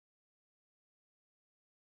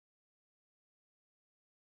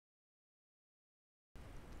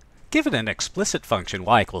Given an explicit function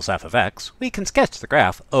y equals f of x, we can sketch the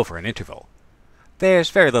graph over an interval. There's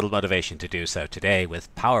very little motivation to do so today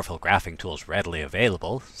with powerful graphing tools readily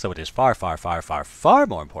available, so it is far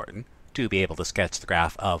more important to be able to sketch the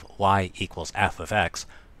graph of y equals f of x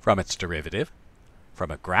from its derivative, from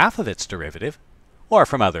a graph of its derivative, or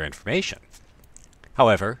from other information.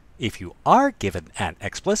 However, if you are given an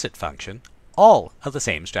explicit function, all of the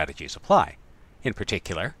same strategies apply. In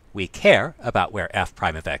particular, we care about where f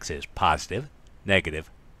prime of x is positive, negative,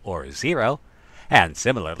 or 0, and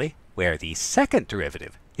similarly, where the second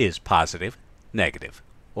derivative is positive, negative,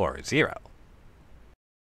 or 0.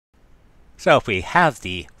 So if we have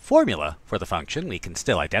the formula for the function, we can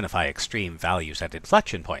still identify extreme values at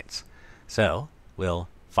inflection points. So we'll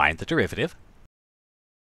find the derivative.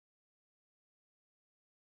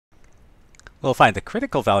 We'll find the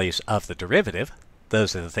critical values of the derivative.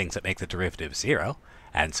 Those are the things that make the derivative 0.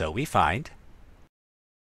 And so we find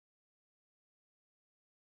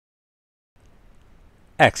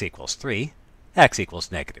x equals 3, x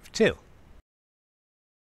equals negative 2.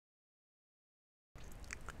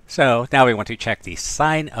 So now we want to check the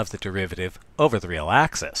sign of the derivative over the real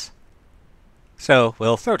axis. So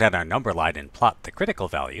we'll throw down our number line and plot the critical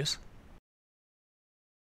values.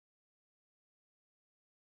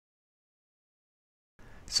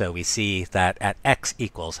 So we see that at x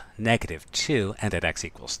equals negative 2 and at x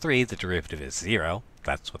equals 3, the derivative is 0.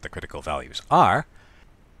 That's what the critical values are.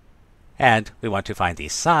 And we want to find the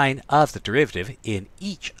sign of the derivative in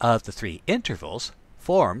each of the 3 intervals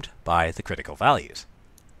formed by the critical values.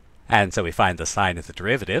 And so we find the sign of the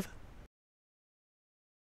derivative,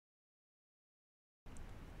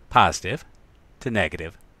 positive to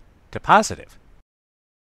negative to positive.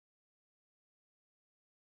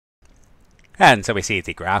 And so we see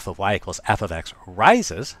the graph of y equals f of x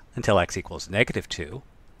rises until x equals negative 2,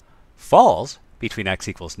 falls between x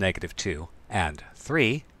equals negative 2 and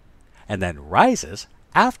 3, and then rises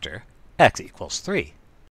after x equals 3.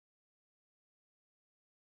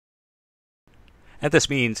 And this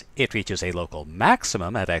means it reaches a local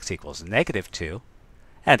maximum at x equals negative 2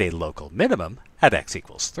 and a local minimum at x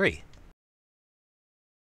equals 3.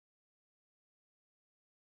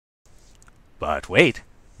 But wait,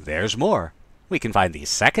 there's more. We can find the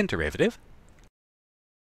second derivative,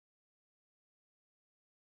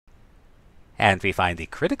 and we find the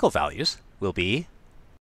critical values will be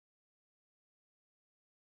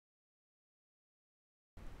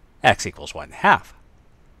x equals 1/2.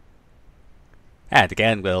 And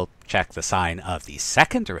again, we'll check the sign of the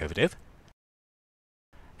second derivative.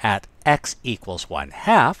 At x equals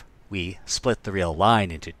 1/2, we split the real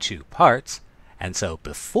line into 2 parts, and so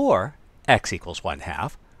before x equals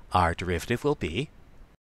 1/2, our derivative will be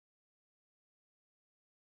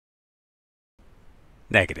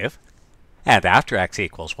negative, and after x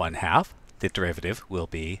equals 1/2, the derivative will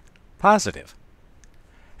be positive.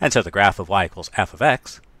 And so the graph of y equals f of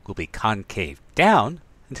x will be concave down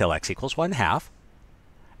until x equals 1/2,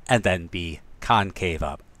 and then be concave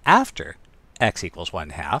up after x equals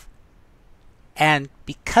 1/2. And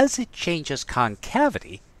because it changes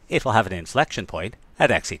concavity, it will have an inflection point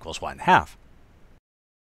at x equals 1/2.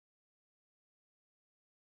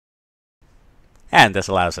 And this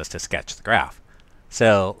allows us to sketch the graph.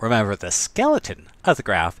 So remember, the skeleton of the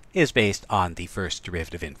graph is based on the first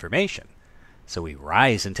derivative information. So we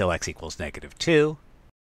rise until x equals negative 2.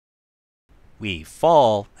 We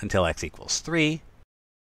fall until x equals 3.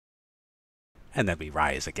 And then we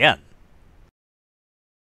rise again.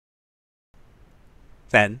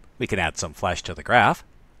 Then we can add some flesh to the graph.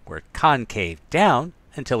 We're concave down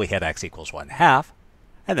until we hit x equals 1/2,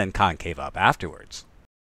 and then concave up afterwards.